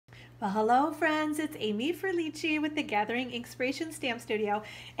Well, hello friends, it's Amy Frillici with the Gathering Inkspiration Stamp Studio,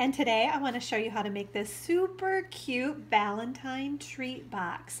 and today I want to show you how to make this super cute Valentine treat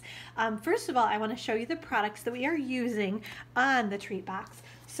box. First of all, I want to show you the products that we are using on the treat box.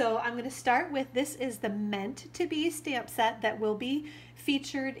 So I'm going to start with, this is the Meant to Be stamp set that will be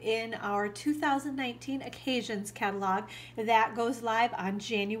featured in our 2019 Occasions catalog that goes live on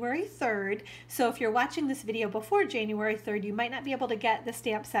January 3rd. So if you're watching this video before January 3rd, you might not be able to get the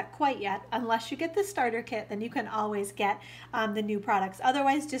stamp set quite yet. Unless you get the starter kit, then you can always get the new products.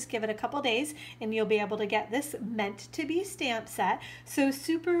 Otherwise, just give it a couple days and you'll be able to get this Meant to Be stamp set. So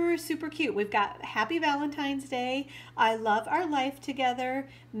super, super cute. We've got Happy Valentine's Day, I Love Our Life Together,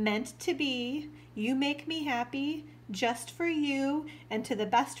 Meant to Be, You Make Me Happy, Just for You, and To the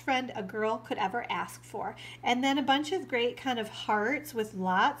Best Friend a Girl Could Ever Ask For. And then a bunch of great kind of hearts with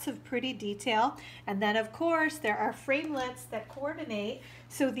lots of pretty detail. And then of course there are framelits that coordinate.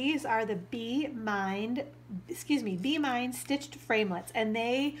 So these are the Be Mine stitched framelits, and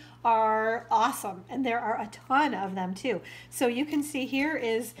they are awesome, and there are a ton of them too. So you can see here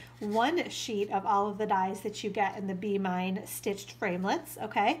is one sheet of all of the dies that you get in the Be Mine stitched framelits.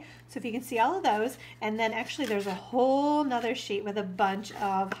 Okay, so if you can see all of those, and then actually there's a whole nother sheet with a bunch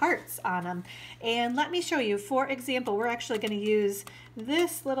of hearts on them. And let me show you, for example, we're actually going to use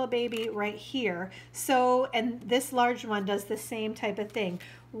this little baby right here. So, and this large one does the same type of thing,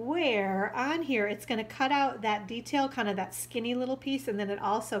 where on here it's going to cut out that detail, kind of that skinny little piece, and then it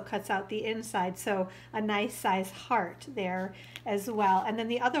also cuts out the inside, so a nice size heart there as well. And then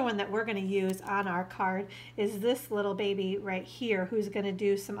the other one that we're going to use on our card is this little baby right here, who's going to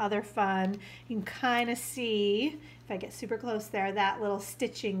do some other fun. You can kind of see, if I get super close there, that little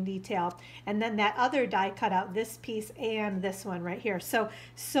stitching detail. And then that other die cut out this piece and this one right here.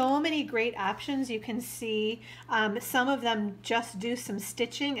 So many great options. You can see some of them just do some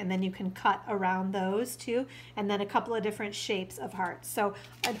stitching, and then you can cut around those too, and then a couple of different shapes of hearts. So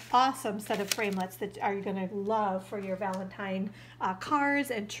an awesome set of framelits that are you going to love for your Valentine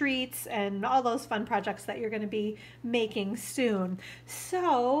cards and treats and all those fun projects that you're going to be making soon.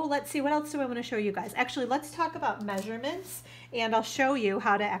 So let's see, what else do I want to show you guys? Actually, let's talk about measurements, and I'll show you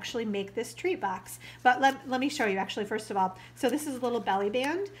how to actually make this treat box. But let me show you actually first of all. So this is a little belly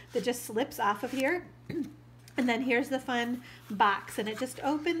band that just slips off of here. And then here's the fun box, and it just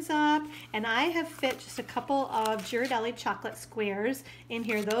opens up, and I have fit just a couple of Ghirardelli chocolate squares in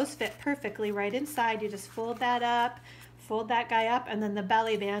here. Those fit perfectly right inside. You just fold that up, fold that guy up, and then the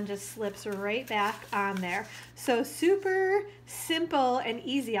belly band just slips right back on there. So super simple and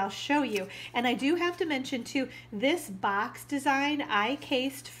easy. I'll show you. And I do have to mention too, this box design I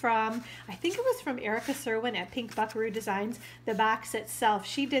cased from, I think it was from Erica Serwin at Pink Buckaroo Designs. The box itself,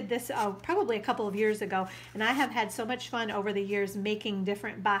 she did this probably a couple of years ago, and I have had so much fun over the years making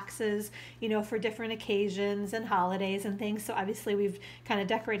different boxes, you know, for different occasions and holidays and things. So obviously we've kind of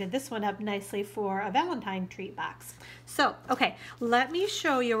decorated this one up nicely for a Valentine treat box. So, okay, let me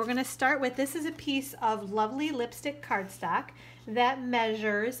show you. We're going to start with, this is a piece of lovely lipstick cardstock that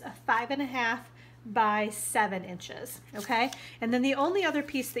measures 5.5 by 7 inches, okay? And then the only other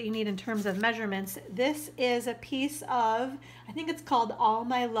piece that you need in terms of measurements, this is a piece of, I think it's called All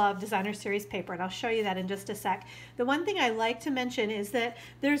My Love Designer Series paper, and I'll show you that in just a sec. The one thing I like to mention is that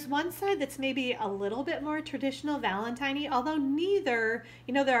there's one side that's maybe a little bit more traditional Valentine-y, although neither,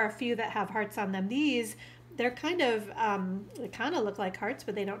 you know, there are a few that have hearts on them. These, they're kind of, they kind of look like hearts,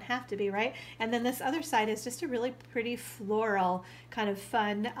 but they don't have to be, right? And then this other side is just a really pretty floral, kind of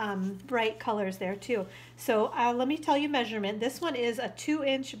fun, bright colors there too. So let me tell you measurement. This one is a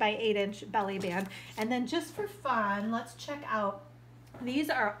 2-inch by 8-inch belly band. And then just for fun, let's check out.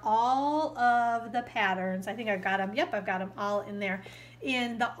 These are all of the patterns. I think I've got them. Yep, I've got them all in there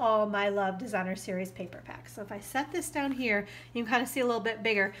in the All My Love Designer Series paper pack. So if I set this down here, you can kind of see a little bit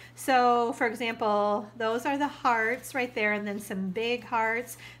bigger. So for example, those are the hearts right there, and then some big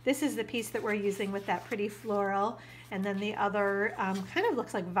hearts. This is the piece that we're using with that pretty floral. And then the other kind of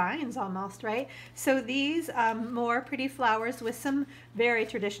looks like vines almost, right? So these more pretty flowers with some very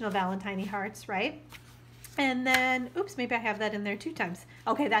traditional Valentine-y hearts, right? And then, oops, maybe I have that in there 2 times.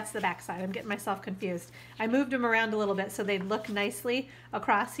 Okay, that's the back side. I'm getting myself confused. I moved them around a little bit so they'd look nicely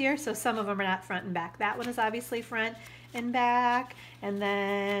across here. So some of them are not front and back. That one is obviously front and back. And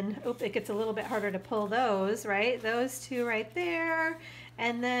then, oops, it gets a little bit harder to pull those, right? Those 2 right there.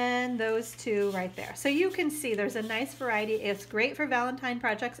 And then those 2 right there. So you can see there's a nice variety. It's great for Valentine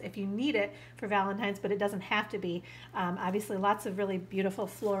projects if you need it for Valentine's, but it doesn't have to be. Obviously lots of really beautiful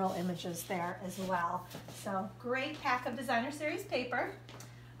floral images there as well. So great pack of Designer Series paper.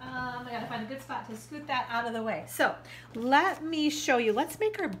 I gotta find a good spot to scoot that out of the way. So let me show you. Let's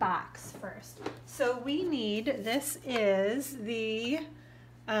make our box first. So we need, this is the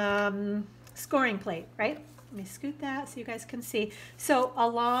scoring plate, right? Let me scoot that so you guys can see. So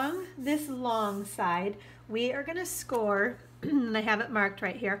along this long side, we are gonna score, and I have it marked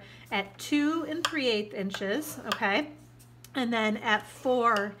right here, at 2 3/8 inches, okay? And then at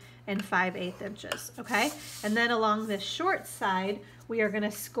 4 5/8 inches, okay? And then along this short side, we are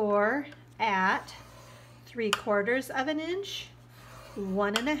gonna score at 3/4 of an inch,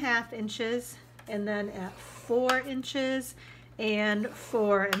 1 1/2 inches, and then at 4 inches and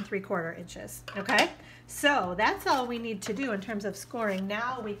 4 3/4 inches, okay? So that's all we need to do in terms of scoring.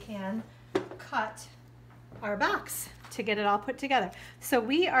 Now we can cut our box to get it all put together. So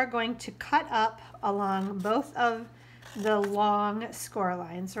we are going to cut up along both of the long score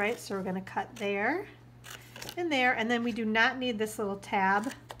lines, right? So we're going to cut there, and then we do not need this little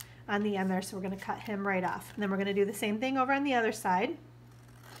tab on the end there, so we're going to cut him right off. And then we're going to do the same thing over on the other side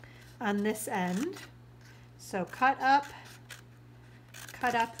on this end. So cut up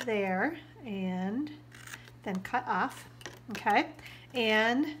there, and then cut off, okay?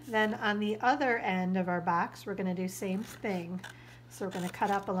 And then on the other end of our box, we're going to do same thing. So we're going to cut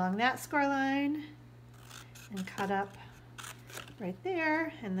up along that score line and cut up right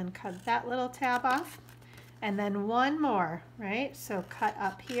there, and then cut that little tab off, and then one more, right? So cut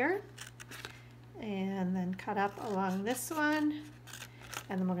up here, and then cut up along this one,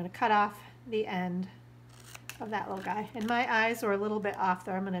 and then we're going to cut off the end of that little guy. And my eyes were a little bit off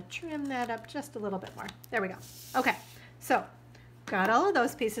there. I'm going to trim that up just a little bit more. There we go. Okay, so got all of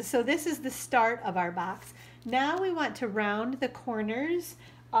those pieces. So this is the start of our box. Now we want to round the corners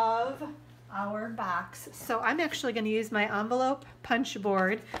of our box. So I'm actually going to use my envelope punch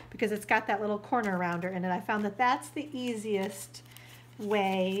board because it's got that little corner rounder in it. I found that that's the easiest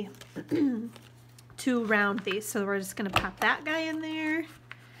way to round these. So we're just going to pop that guy in there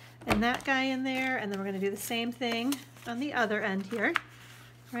and that guy in there, and then we're going to do the same thing on the other end here.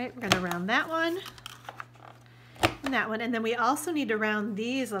 Right, we're going to round that one and that one, and then we also need to round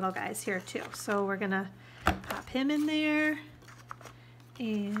these little guys here too. So we're going to pop him in there,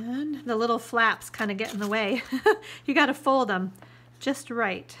 and the little flaps kind of get in the way. You got to fold them just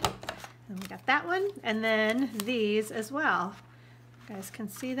right. And we got that one, and then these as well. You guys can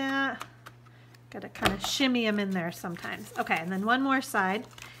see that. Got to kind of shimmy them in there sometimes. Okay, and then one more side,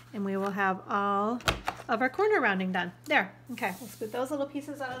 and we will have all of our corner rounding done. There. Okay, let's put those little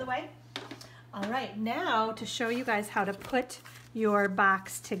pieces out of the way. All right, now to show you guys how to put your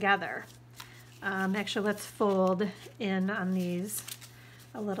box together. Actually, let's fold in on these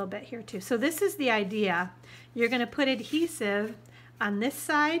a little bit here too. So this is the idea. You're going to put adhesive on this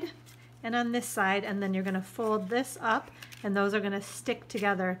side and on this side, and then you're going to fold this up, and those are going to stick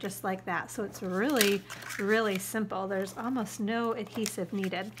together just like that. So it's really, really simple. There's almost no adhesive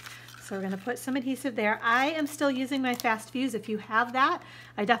needed. So we're going to put some adhesive there. I am still using my Fast Fuse. If you have that,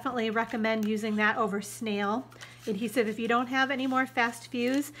 I definitely recommend using that over Snail Adhesive. If you don't have any more Fast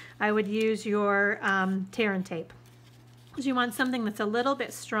Fuse, I would use your tear and tape, because you want something that's a little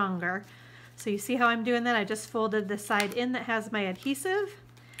bit stronger. So you see how I'm doing that? I just folded the side in that has my adhesive,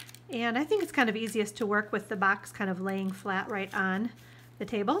 and I think it's kind of easiest to work with the box kind of laying flat right on the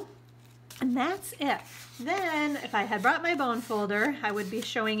table. And that's it. Then if I had brought my bone folder, I would be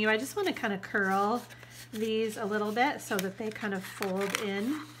showing you, I just want to kind of curl these a little bit so that they kind of fold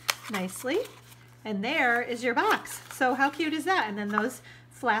in nicely. And there is your box. So how cute is that? And then those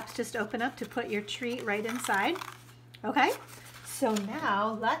flaps just open up to put your treat right inside. Okay, so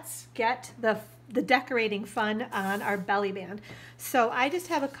now let's get the decorating fun on our belly band. So I just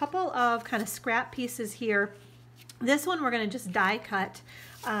have a couple of kind of scrap pieces here. This one we're going to just die cut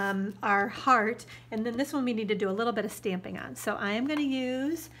our heart, and then this one we need to do a little bit of stamping on. So I am going to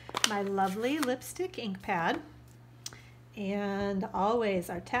use my lovely lipstick ink pad, and always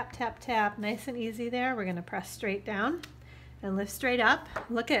our tap, tap, tap, nice and easy there. We're going to press straight down and lift straight up.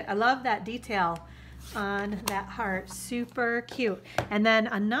 Look at, I love that detail on that heart, super cute. And then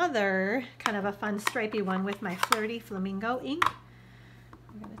another kind of a fun stripey one with my Flirty Flamingo ink.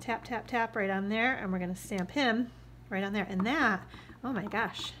 We're going to tap, tap, tap right on there, and we're going to stamp him right on there. And that, oh my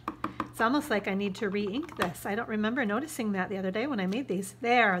gosh, it's almost like I need to re-ink this. I don't remember noticing that the other day when I made these.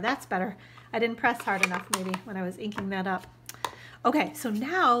 There, that's better. I didn't press hard enough maybe when I was inking that up. Okay, so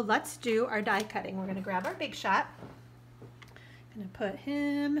now let's do our die cutting. We're going to grab our Big Shot. I'm going to put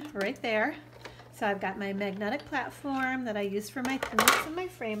him right there. So I've got my magnetic platform that I use for my Thinlits and my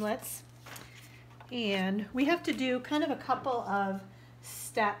Framelits. And we have to do kind of a couple of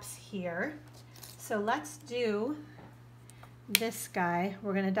steps here. So let's do this guy.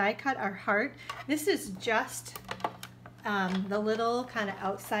 We're going to die cut our heart. This is just the little kind of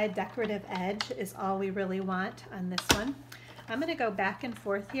outside decorative edge is all we really want on this one. I'm going to go back and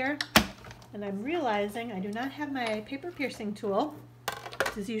forth here, and I'm realizing I do not have my paper piercing tool.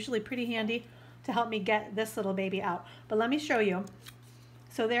 This is usually pretty handy to help me get this little baby out. But let me show you.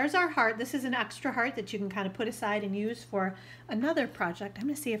 So there's our heart. This is an extra heart that you can kind of put aside and use for another project. I'm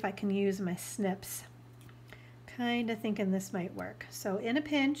going to see if I can use my snips. Kind of thinking this might work. So in a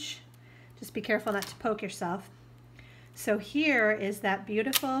pinch, just be careful not to poke yourself. So here is that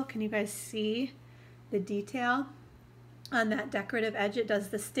beautiful, can you guys see the detail on that decorative edge? It does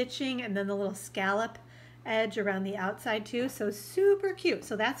the stitching and then the little scallop edge around the outside too. So super cute.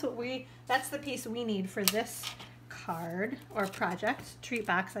 So that's the piece we need for this card or project, treat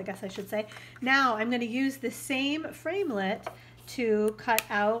box, I guess I should say. Now I'm going to use the same framelit to cut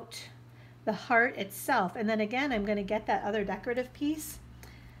out the heart itself. And then again, I'm going to get that other decorative piece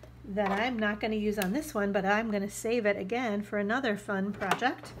that I'm not going to use on this one, but I'm going to save it again for another fun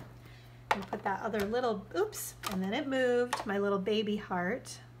project. And put that other little, oops, and then it moved, my little baby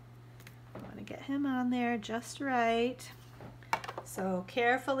heart. I want to get him on there just right. So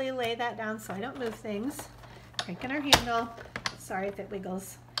carefully lay that down so I don't move things. Cranking our handle. Sorry if it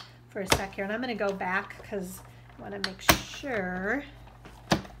wiggles for a sec here. And I'm going to go back because I want to make sure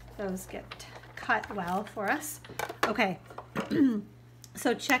those get cut well for us. Okay.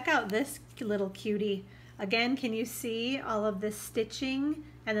 So check out this little cutie. Again, can you see all of this stitching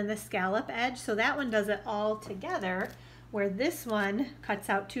and then the scallop edge? So that one does it all together, where this one cuts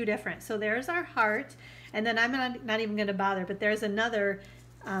out two different. So there's our heart, and then I'm not even going to bother, but there's another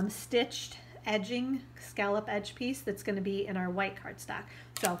stitched edging scallop edge piece that's going to be in our white cardstock.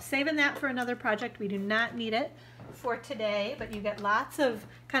 So saving that for another project. We do not need it for today, but you get lots of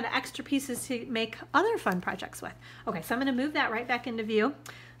kind of extra pieces to make other fun projects with. Okay, so I'm going to move that right back into view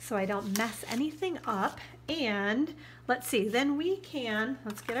so I don't mess anything up. And let's see, then we can,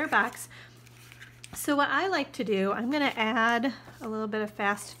 let's get our box. So what I like to do, I'm going to add a little bit of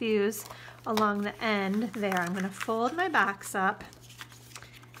fast fuse along the end there. I'm going to fold my box up,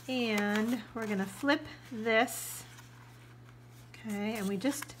 and we're going to flip this. Okay, and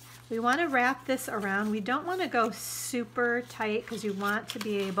we want to wrap this around. We don't want to go super tight because you want to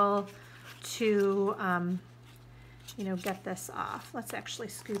be able to, you know, get this off. Let's actually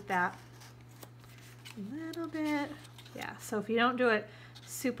scoot that a little bit. Yeah, so if you don't do it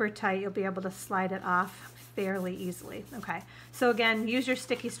super tight, you'll be able to slide it off fairly easily. Okay, so again, use your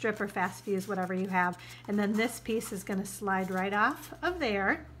sticky strip or fast fuse, whatever you have. And then this piece is going to slide right off of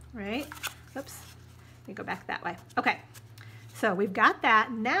there, right? Oops, let me go back that way. Okay. So we've got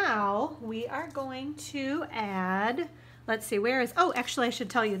that. Now we are going to add, let's see, where is, oh, actually I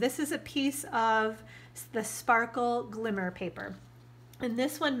should tell you, this is a piece of the Sparkle Glimmer paper. And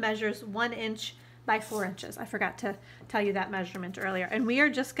this one measures 1 inch by 4 inches. I forgot to tell you that measurement earlier. And we are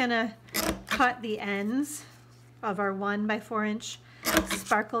just gonna cut the ends of our 1 by 4 inch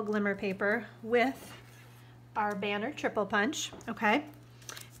Sparkle Glimmer paper with our banner triple punch, okay?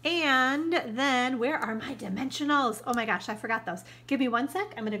 And then where are my dimensionals? Oh my gosh, I forgot those. Give me 1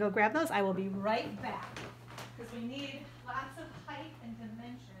 sec. I'm going to go grab those. I will be right back because we need lots of height and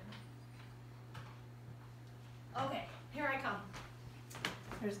dimension. Okay, here I come.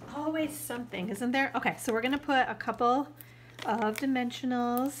 There's always something, isn't there? Okay, so we're going to put a couple of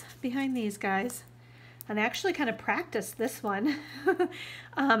dimensionals behind these guys. And I actually kind of practiced this one.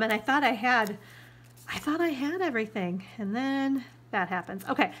 And I thought I had everything. And then that happens.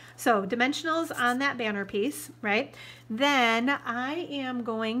 Okay, so dimensionals on that banner piece, right? Then I am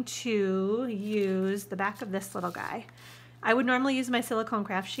going to use the back of this little guy. I would normally use my silicone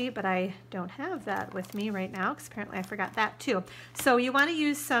craft sheet, but I don't have that with me right now because apparently I forgot that too. So you want to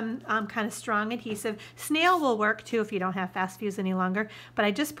use some kind of strong adhesive. Snail will work too if you don't have fast fuse any longer, but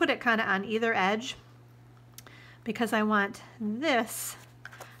I just put it kind of on either edge because I want this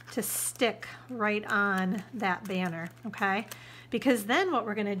to stick right on that banner, okay? Because then what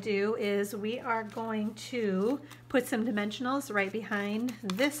we're going to do is we are going to put some dimensionals right behind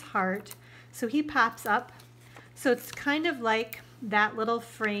this heart so he pops up. So it's kind of like that little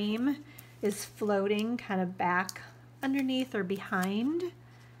frame is floating kind of back underneath or behind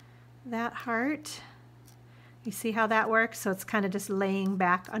that heart. You see how that works? So it's kind of just laying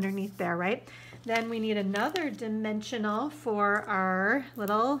back underneath there, right? Then we need another dimensional for our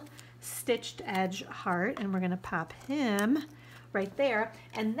little stitched edge heart, and we're going to pop him right there.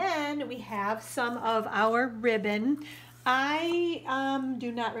 And then we have some of our ribbon. I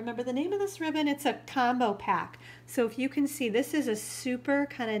do not remember the name of this ribbon. It's a combo pack. So if you can see, this is a super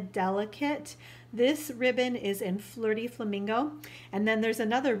kind of delicate. This ribbon is in Flirty Flamingo. And then there's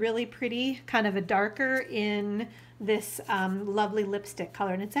another really pretty, kind of a darker in this lovely lipstick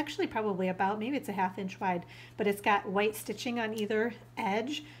color. And it's actually probably about, maybe it's a 1/2 inch wide, but it's got white stitching on either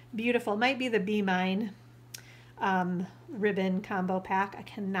edge. Beautiful. Might be the Be Mine ribbon combo pack. I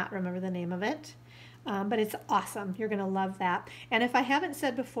cannot remember the name of it. But it's awesome. You're going to love that. And if I haven't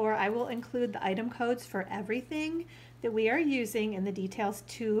said before, I will include the item codes for everything that we are using in the details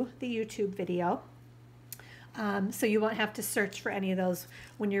to the YouTube video. So you won't have to search for any of those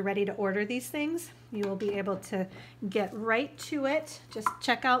when you're ready to order these things. You will be able to get right to it. Just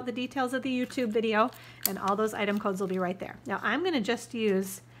check out the details of the YouTube video and all those item codes will be right there. Now I'm going to just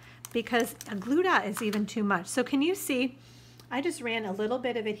use, because a glue dot is even too much. So can you see? I just ran a little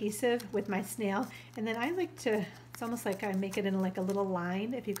bit of adhesive with my snail, and then I like to, it's almost like I make it in like a little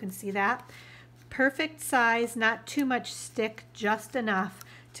line, if you can see that. Perfect size, not too much stick, just enough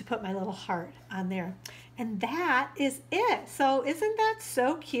to put my little heart on there. And that is it. So isn't that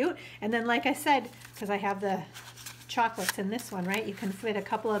so cute? And then like I said, because I have the chocolates in this one, right? You can fit a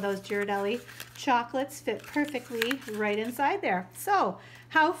couple of those Ghirardelli chocolates, fit perfectly right inside there. So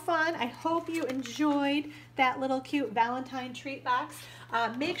how fun. I hope you enjoyed that little cute Valentine treat box.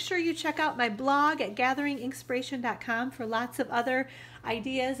 Make sure you check out my blog at gatheringinkspiration.com for lots of other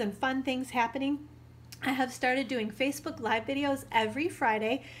ideas and fun things happening. I have started doing Facebook Live videos every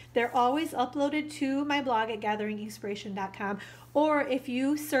Friday. They're always uploaded to my blog at gatheringinkspiration.com, or if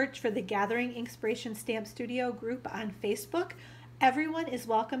you search for the Gathering Inkspiration Stamp Studio group on Facebook, everyone is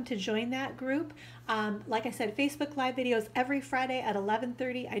welcome to join that group. Like I said, Facebook Live videos every Friday at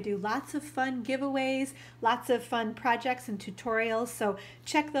 11:30. I do lots of fun giveaways, lots of fun projects and tutorials, so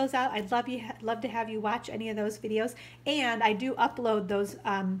check those out. I'd love to have you watch any of those videos, and I do upload those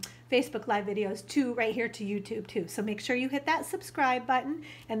Facebook Live videos right here to YouTube too. So make sure you hit that subscribe button,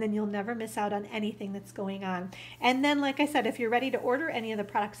 and then you'll never miss out on anything that's going on. And then, like I said, if you're ready to order any of the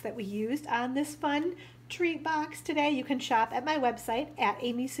products that we used on this fun treat box today, you can shop at my website at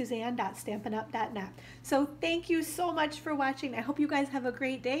amysuzanne.stampinup.net. So thank you so much for watching. I hope you guys have a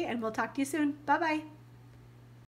great day, and we'll talk to you soon. Bye-bye.